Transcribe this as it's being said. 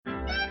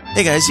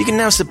Hey guys, you can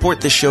now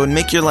support this show and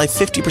make your life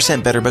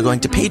 50% better by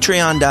going to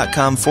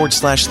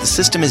patreon.com/The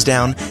System Is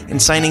Down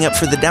and signing up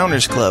for the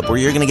Downers Club, where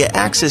you're going to get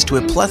access to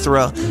a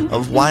plethora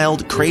of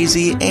wild,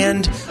 crazy,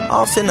 and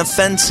often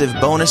offensive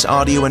bonus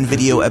audio and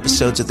video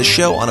episodes of the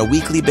show on a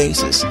weekly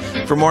basis.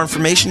 For more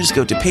information, just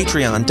go to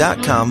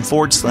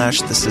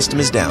patreon.com/The System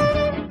Is Down.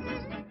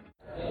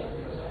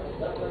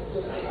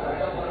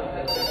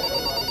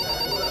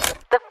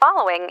 The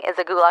following is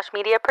a Goulash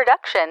Media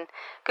production.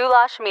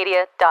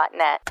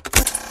 goulashmedia.net.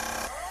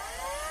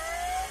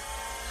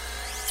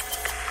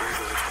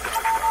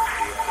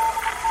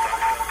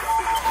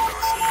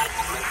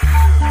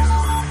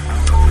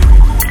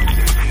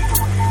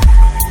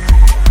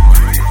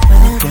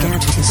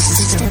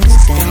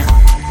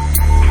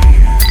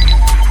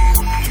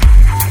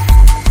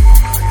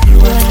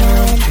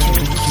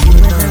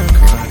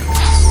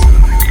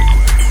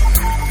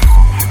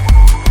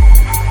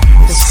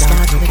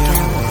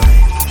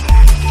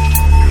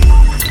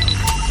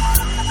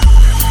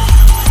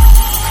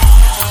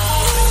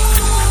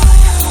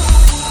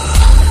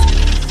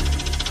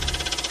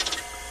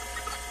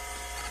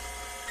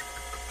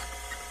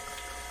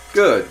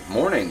 Good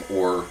morning,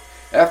 or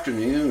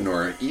afternoon,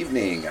 or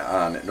evening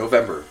on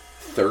November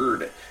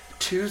 3rd,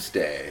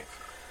 Tuesday,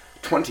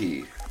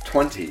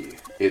 2020.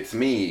 It's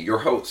me, your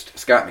host,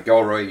 Scott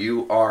McElroy.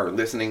 You are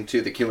listening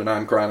to the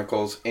QAnon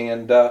Chronicles,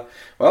 and,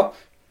 well,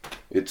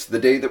 it's the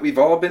day that we've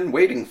all been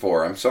waiting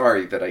for. I'm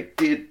sorry that I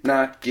did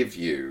not give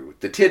you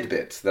the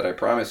tidbits that I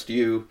promised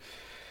you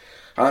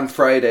on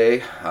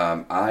Friday.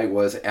 I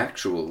was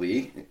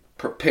actually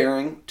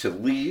preparing to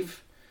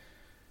leave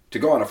to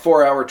go on a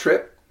 4-hour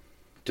trip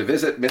to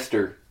visit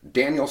Mr.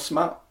 Daniel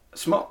Schmaltz.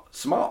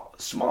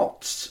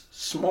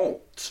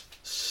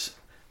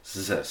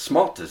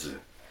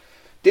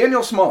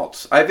 Daniel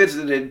Schmaltz. I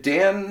visited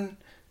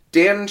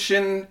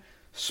Danshin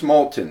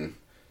Smolten.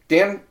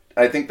 Dan,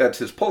 I think that's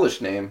his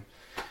Polish name.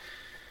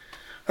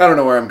 I don't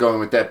know where I'm going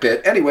with that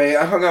bit. Anyway,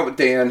 I hung out with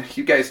Dan.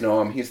 You guys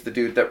know him. He's the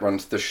dude that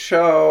runs the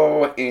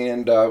show.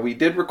 And we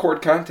did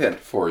record content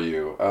for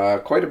you.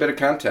 Quite a bit of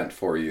content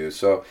for you.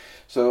 So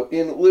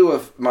in lieu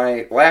of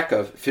my lack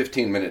of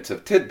 15 minutes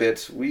of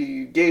tidbits,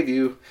 we gave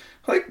you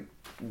like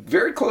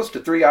very close to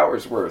 3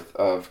 hours worth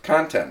of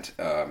content.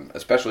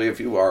 Especially if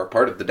you are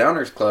part of the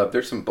Downers Club,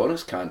 there's some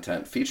bonus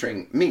content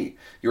featuring me,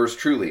 yours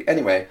truly.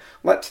 Anyway,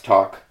 let's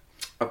talk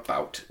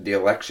about the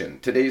election.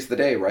 Today's the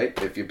day, right?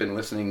 If you've been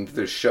listening to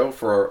this show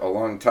for a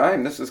long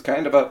time, this is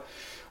kind of a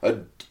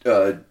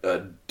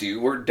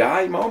do or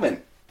die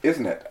moment,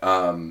 isn't it?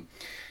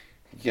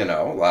 You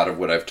know, a lot of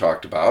what I've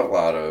talked about, a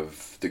lot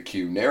of the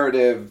Q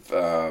narrative,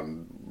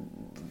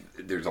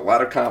 there's a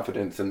lot of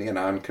confidence in the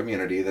Anon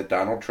community that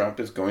Donald Trump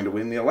is going to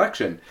win the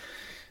election.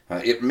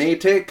 It may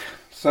take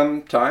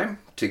some time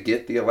to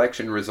get the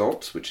election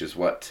results, which is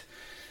what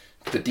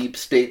the deep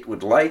state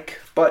would like,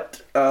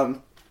 but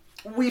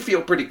we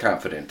feel pretty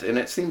confident, and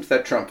it seems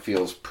that Trump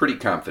feels pretty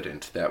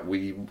confident that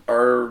we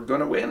are going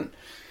to win.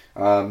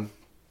 And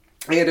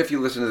if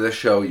you listen to this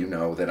show, you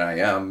know that I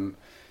am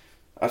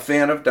a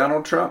fan of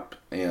Donald Trump,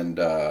 and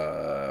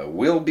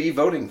will be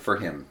voting for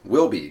him.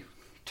 Will be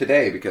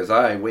today, because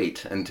I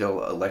wait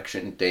until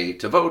election day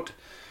to vote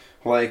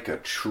like a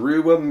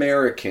true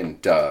American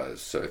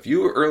does. So if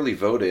you early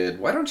voted,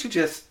 why don't you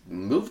just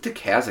move to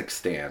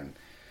Kazakhstan?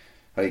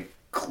 Like,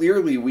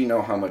 clearly we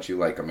know how much you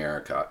like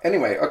America.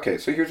 Anyway, okay,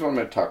 so here's what I'm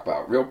going to talk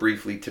about real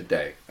briefly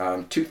today.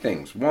 Two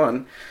things.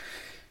 One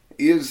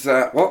is,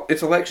 well,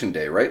 it's election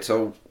day, right?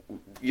 So,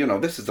 you know,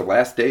 this is the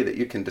last day that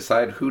you can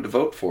decide who to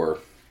vote for.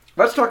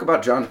 Let's talk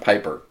about John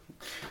Piper.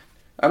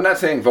 I'm not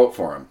saying vote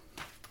for him.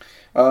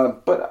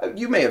 But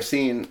you may have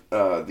seen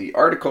the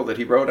article that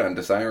he wrote on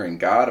Desiring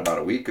God about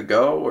a week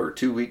ago or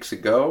 2 weeks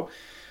ago.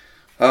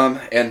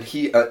 And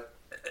he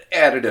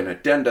added an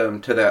addendum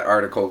to that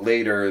article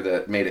later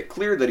that made it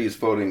clear that he's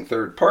voting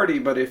third party.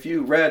 But if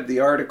you read the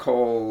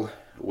article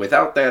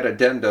without that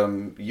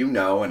addendum, you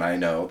know, and I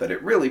know, that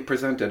it really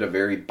presented a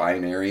very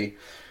binary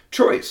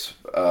choice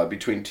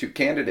between two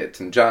candidates.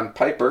 And John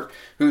Piper,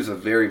 who's a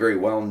very, very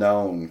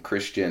well-known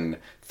Christian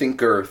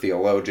thinker,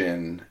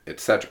 theologian,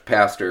 etc.,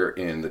 pastor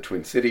in the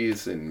Twin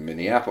Cities in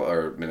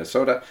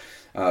Minnesota,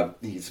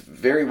 he's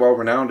very well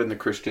renowned in the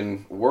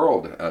Christian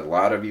world. A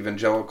lot of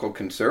evangelical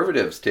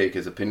conservatives take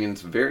his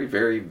opinions very,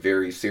 very,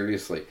 very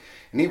seriously.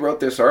 And he wrote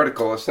this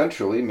article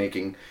essentially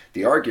making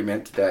the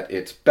argument that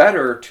it's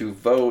better to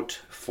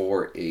vote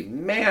for a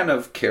man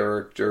of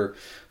character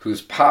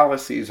whose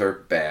policies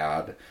are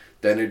bad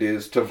than it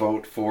is to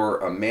vote for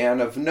a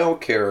man of no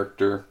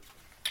character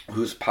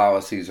whose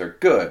policies are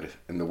good.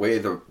 And the way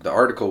the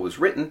article was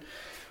written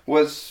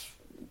was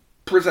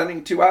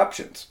presenting two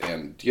options.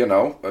 And, you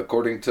know,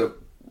 according to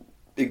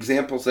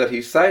examples that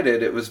he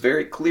cited, it was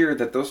very clear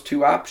that those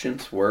two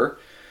options were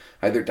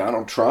either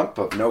Donald Trump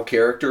of no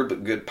character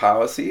but good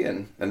policy,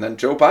 and then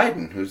Joe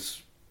Biden,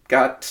 who's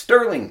got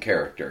sterling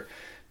character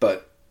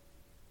but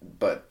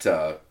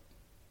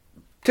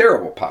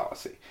terrible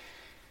policy.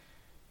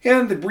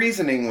 And the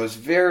reasoning was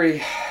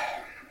very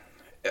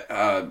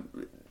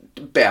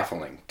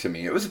baffling to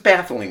me. It was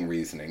baffling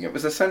reasoning. It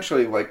was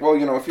essentially like, well,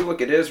 if you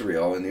look at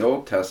Israel in the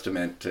Old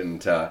Testament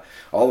and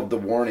all of the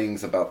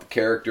warnings about the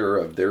character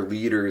of their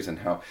leaders and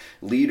how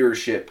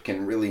leadership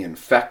can really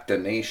infect a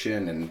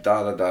nation and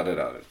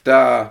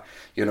da-da-da-da-da-da.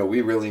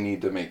 We really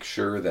need to make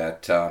sure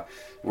that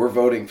we're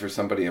voting for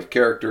somebody of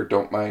character.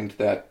 Don't mind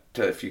that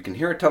if you can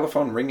hear a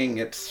telephone ringing,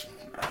 it's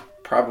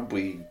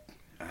probably,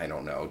 I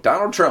don't know,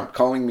 Donald Trump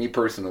calling me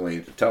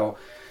personally to tell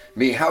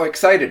me how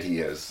excited he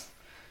is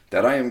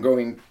that I am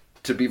going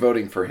to be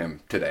voting for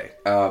him today.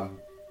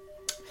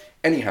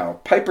 Anyhow,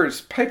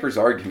 Piper's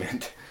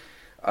argument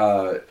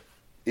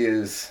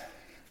is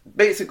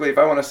basically, if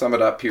I want to sum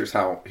it up, here's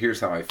how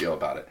I feel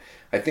about it.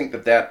 I think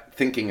that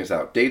thinking is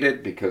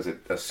outdated because it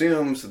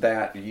assumes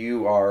that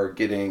you are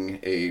getting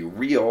a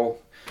real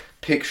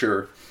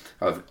picture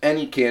of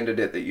any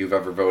candidate that you've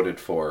ever voted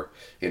for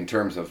in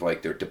terms of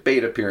like their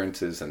debate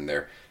appearances and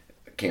their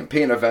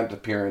campaign event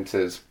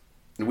appearances.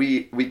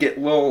 We get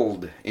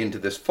lulled into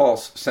this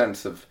false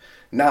sense of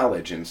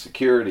knowledge and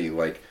security,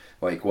 like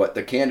what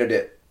the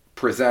candidate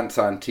presents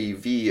on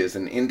TV is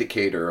an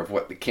indicator of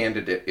what the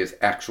candidate is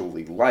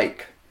actually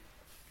like.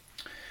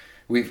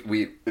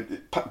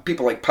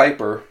 People like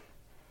Piper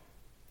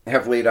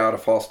have laid out a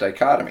false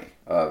dichotomy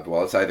of,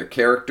 well, it's either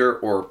character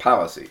or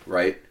policy,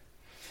 right?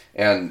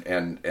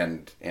 And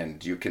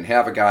you can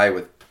have a guy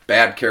with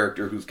bad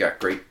character who's got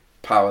great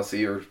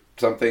policy or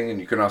something, and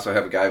you can also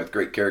have a guy with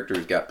great character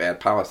who's got bad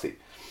policy.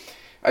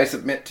 I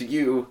submit to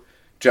you,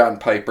 John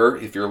Piper,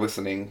 if you're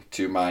listening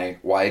to my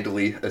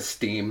widely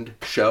esteemed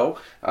show,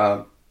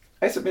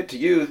 I submit to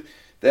you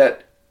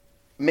that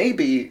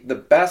maybe the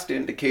best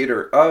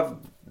indicator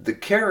of the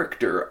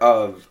character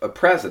of a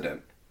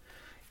president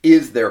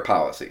is their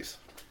policies.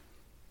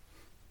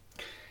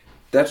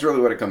 That's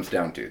really what it comes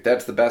down to.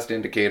 That's the best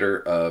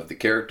indicator of the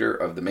character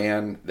of the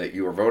man that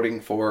you are voting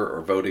for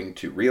or voting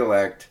to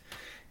re-elect.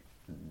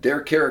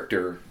 Their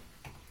character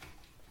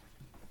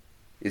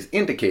is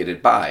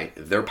indicated by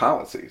their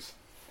policies.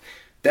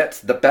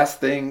 That's the best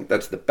thing,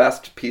 that's the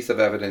best piece of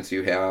evidence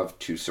you have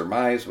to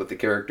surmise what the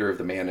character of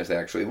the man is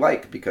actually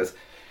like, because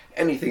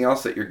anything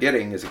else that you're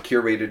getting is a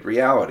curated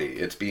reality.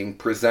 It's being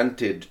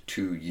presented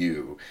to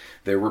you.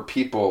 There were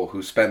people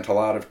who spent a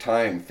lot of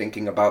time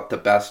thinking about the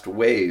best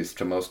ways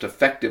to most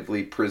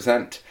effectively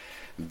present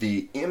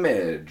the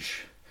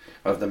image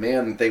of the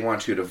man that they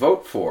want you to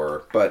vote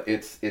for, but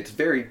it's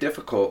very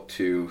difficult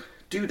to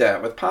do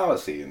that with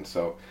policy, and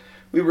so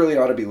we really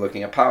ought to be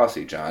looking at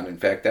policy, John. In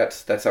fact,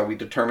 that's how we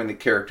determine the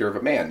character of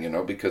a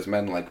man, because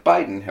men like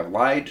Biden have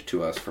lied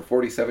to us for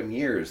 47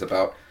 years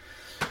about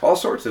all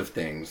sorts of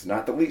things,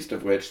 not the least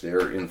of which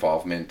their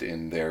involvement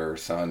in their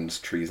son's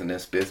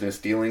treasonous business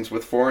dealings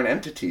with foreign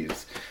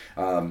entities.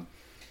 The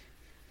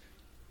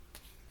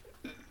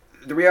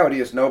reality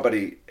is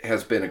nobody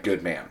has been a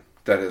good man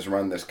that has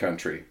run this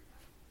country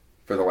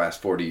for the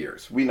last 40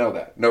 years. We know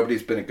that.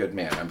 Nobody's been a good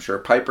man. I'm sure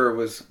Piper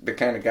was the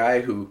kind of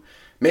guy who,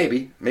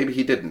 maybe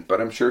he didn't, but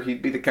I'm sure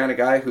he'd be the kind of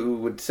guy who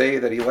would say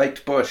that he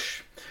liked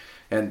Bush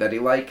and that he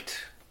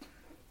liked,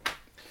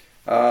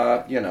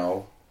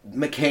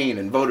 McCain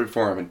and voted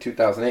for him in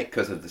 2008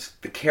 because of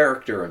the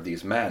character of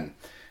these men.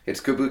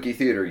 It's kabuki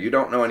theater. You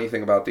don't know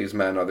anything about these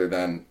men other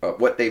than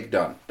what they've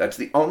done. That's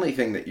the only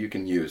thing that you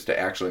can use to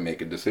actually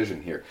make a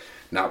decision here.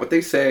 Not what they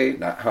say,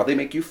 not how they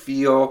make you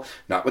feel,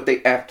 not what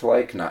they act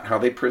like, not how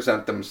they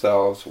present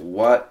themselves.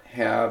 What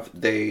have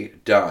they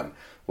done?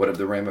 What have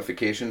the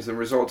ramifications and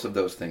results of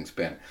those things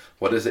been?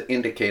 What does it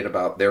indicate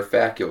about their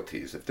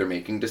faculties if they're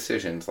making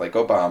decisions like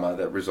Obama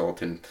that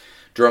result in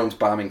drones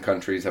bombing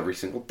countries every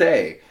single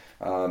day?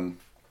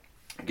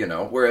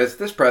 Whereas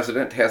this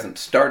president hasn't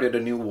started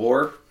a new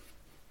war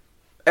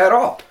at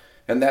all.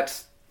 And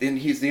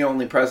he's the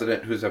only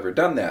president who's ever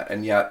done that.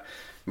 And yet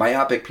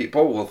myopic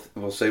people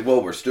will say,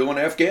 well, we're still in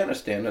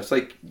Afghanistan. It's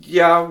like,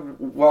 yeah,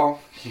 well,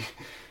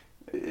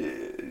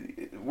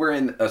 we're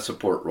in a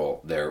support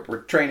role there.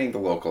 We're training the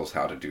locals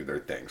how to do their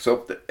thing.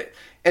 So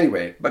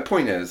anyway, my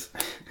point is,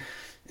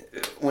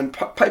 when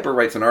Piper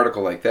writes an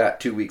article like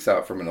that 2 weeks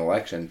out from an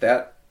election,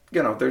 that,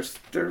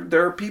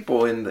 there are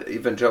people in the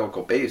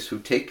evangelical base who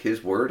take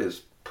his word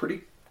as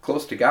pretty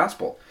close to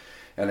gospel.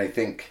 And I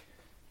think,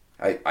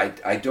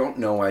 I don't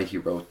know why he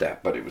wrote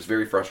that, but it was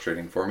very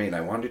frustrating for me, and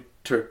I wanted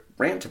to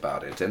rant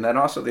about it. And then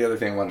also the other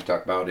thing I want to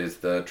talk about is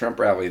the Trump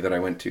rally that I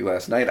went to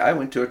last night. I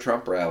went to a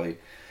Trump rally.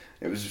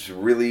 It was just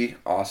really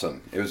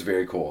awesome. It was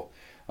very cool.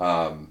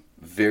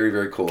 Very,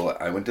 very cool.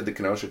 I went to the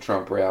Kenosha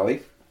Trump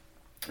rally.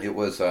 It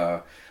was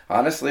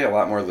honestly a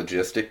lot more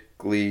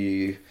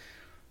logistically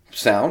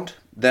sound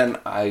than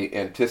I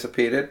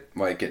anticipated.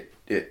 Like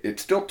it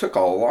still took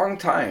a long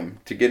time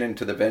to get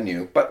into the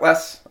venue, but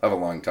less of a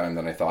long time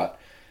than I thought.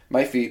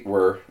 My feet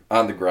were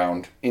on the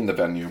ground in the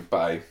venue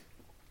by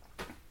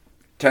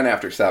 10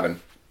 after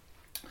 7,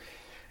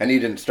 and he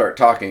didn't start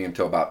talking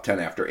until about 10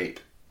 after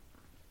 8.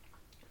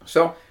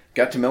 So,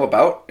 got to mill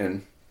about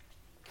and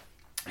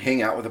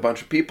hang out with a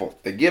bunch of people.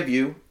 They give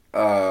you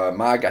a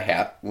MAGA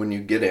hat when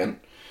you get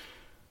in,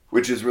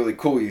 which is really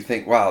cool. You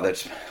think, wow,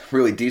 that's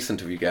really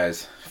decent of you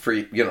guys.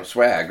 Free,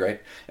 swag,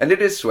 right? And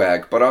it is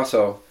swag, but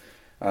also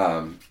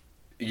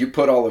you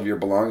put all of your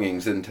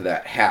belongings into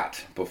that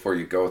hat before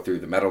you go through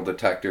the metal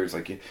detectors.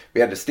 Like,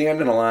 we had to stand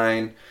in a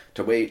line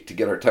to wait to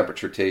get our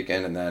temperature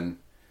taken, and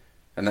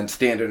then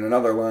stand in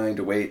another line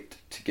to wait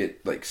to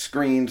get, like,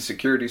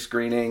 security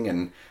screening.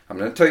 And I'm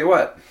going to tell you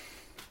what,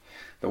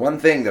 the one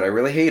thing that I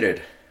really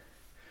hated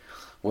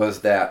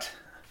was that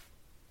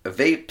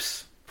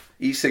vapes,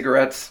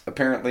 e-cigarettes,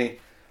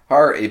 apparently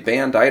are a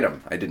banned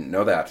item. I didn't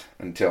know that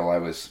until I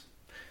was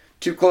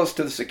too close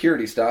to the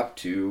security stop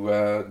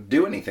to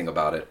do anything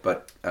about it.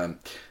 But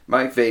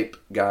my vape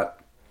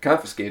got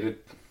confiscated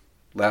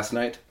last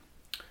night.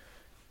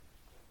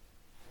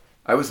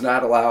 I was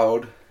not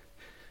allowed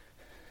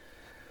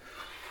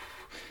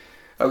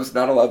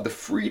the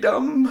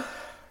freedom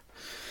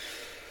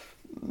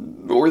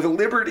or the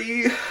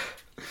liberty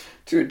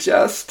to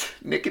ingest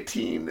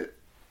nicotine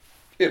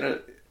in a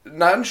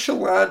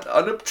nonchalant,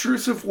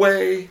 unobtrusive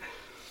way.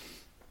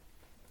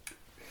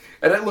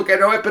 And I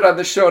know I've been on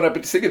this show and I've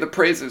been singing the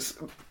praises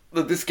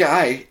of this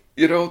guy,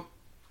 But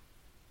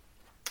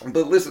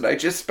listen, I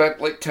just spent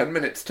like 10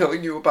 minutes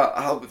telling you about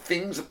how the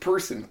things a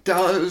person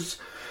does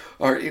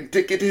are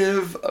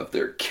indicative of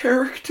their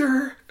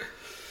character.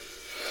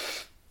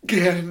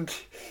 And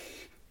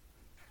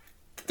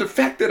the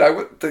fact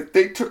that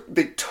they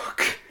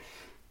took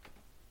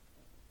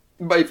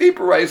my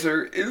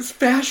vaporizer is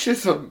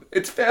fascism.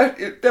 It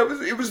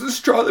was the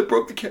straw that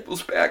broke the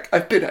camel's back. I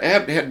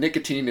haven't had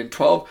nicotine in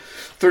 12,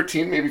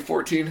 13, maybe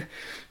 14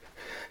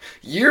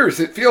 years.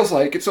 It feels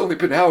like it's only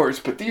been hours,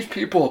 but these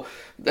people,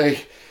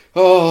 they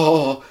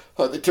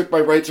took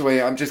my rights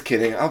away. I'm just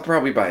kidding. I'll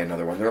probably buy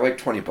another one. They're like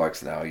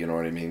 $20 now, you know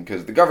what I mean?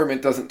 Because the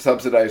government doesn't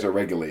subsidize or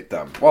regulate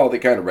them. Well, they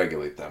kind of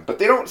regulate them, but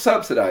they don't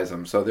subsidize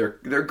them, so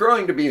they're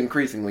growing to be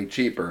increasingly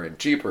cheaper and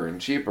cheaper and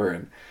cheaper.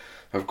 And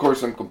of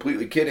course, I'm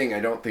completely kidding. I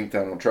don't think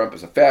Donald Trump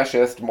is a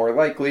fascist. More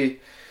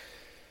likely,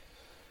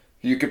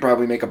 you could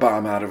probably make a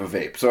bomb out of a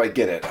vape. So I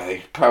get it.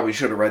 I probably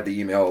should have read the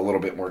email a little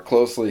bit more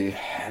closely,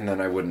 and then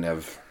I wouldn't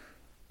have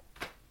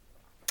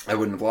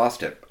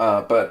lost it.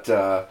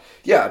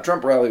 Yeah,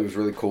 Trump rally was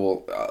really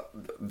cool.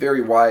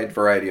 Very wide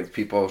variety of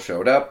people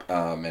showed up,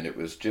 and it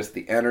was just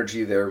the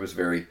energy there was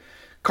very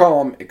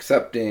calm,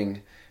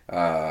 accepting,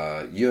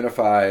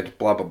 unified,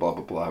 blah, blah, blah,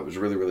 blah, blah. It was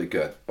really, really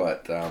good.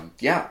 But,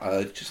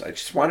 I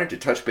just wanted to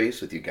touch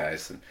base with you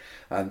guys. And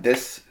on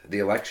the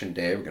election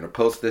day, we're going to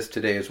post this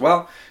today as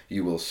well.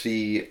 You will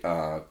see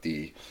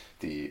the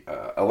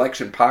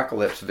election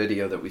apocalypse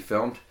video that we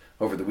filmed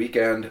over the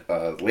weekend,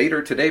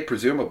 later today,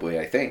 presumably,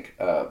 I think.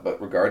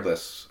 But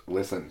regardless,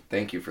 listen,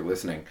 thank you for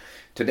listening.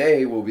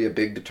 Today will be a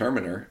big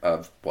determiner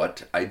of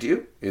what I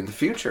do in the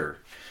future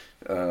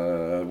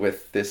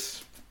with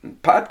this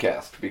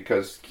podcast,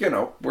 because,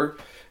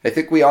 I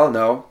think we all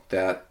know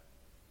that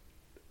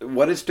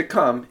what is to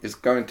come is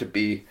going to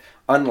be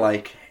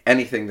unlike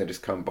anything that has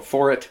come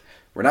before it.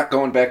 We're not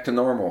going back to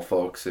normal,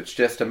 folks. It's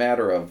just a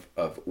matter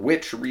of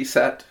which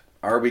reset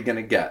are we going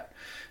to get.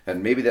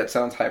 And maybe that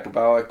sounds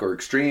hyperbolic or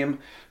extreme,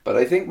 but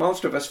I think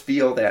most of us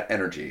feel that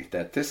energy,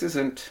 that this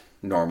isn't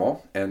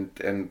normal,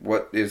 and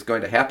what is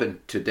going to happen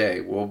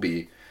today will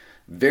be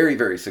very,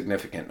 very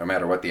significant, no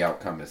matter what the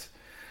outcome is.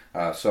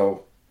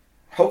 So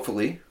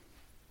hopefully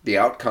the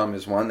outcome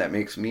is one that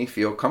makes me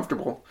feel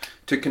comfortable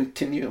to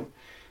continue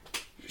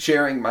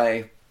sharing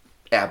my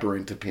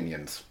aberrant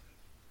opinions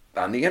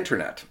on the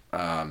internet.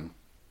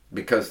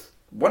 Because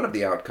one of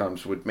the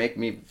outcomes would make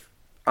me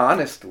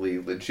honestly,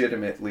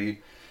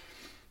 legitimately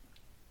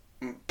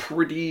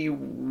pretty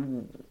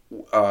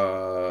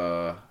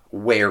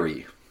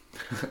wary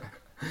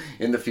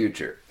in the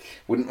future.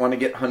 Wouldn't want to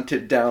get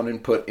hunted down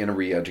and put in a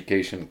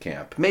re-education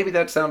camp. Maybe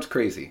that sounds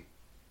crazy.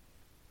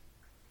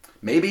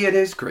 Maybe it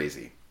is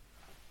crazy.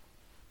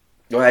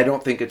 Well, I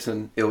don't think it's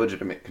an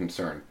illegitimate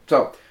concern.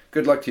 So,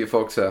 good luck to you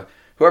folks.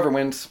 Whoever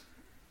wins,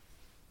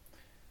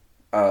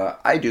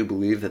 I do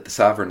believe that the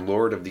sovereign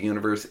Lord of the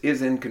universe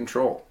is in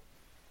control.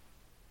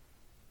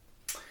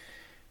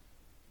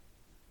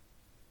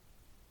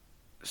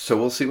 So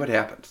we'll see what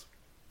happens.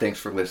 Thanks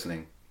for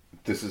listening.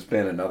 This has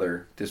been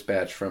another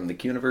dispatch from the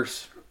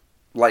Quniverse.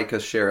 Like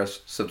us, share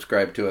us,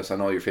 subscribe to us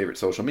on all your favorite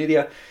social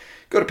media.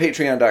 Go to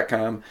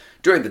patreon.com,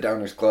 join the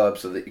Downers Club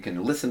so that you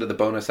can listen to the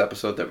bonus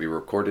episode that we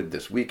recorded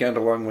this weekend,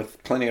 along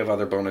with plenty of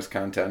other bonus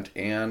content.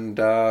 And,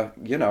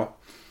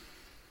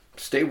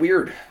 stay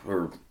weird,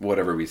 or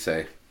whatever we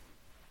say.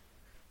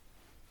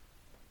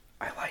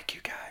 I like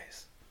you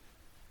guys.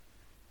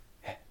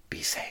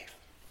 Be safe.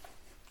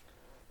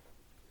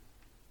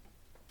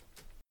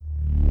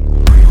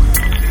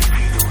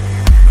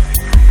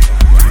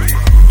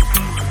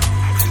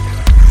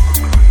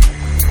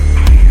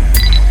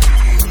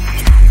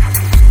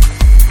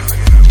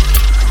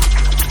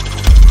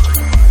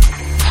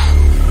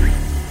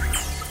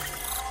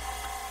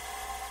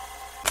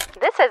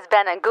 This has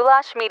been a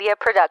Goulash Media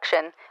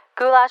production.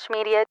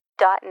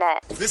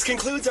 GoulashMedia.net. This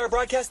concludes our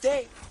broadcast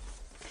day.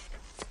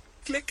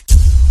 Click.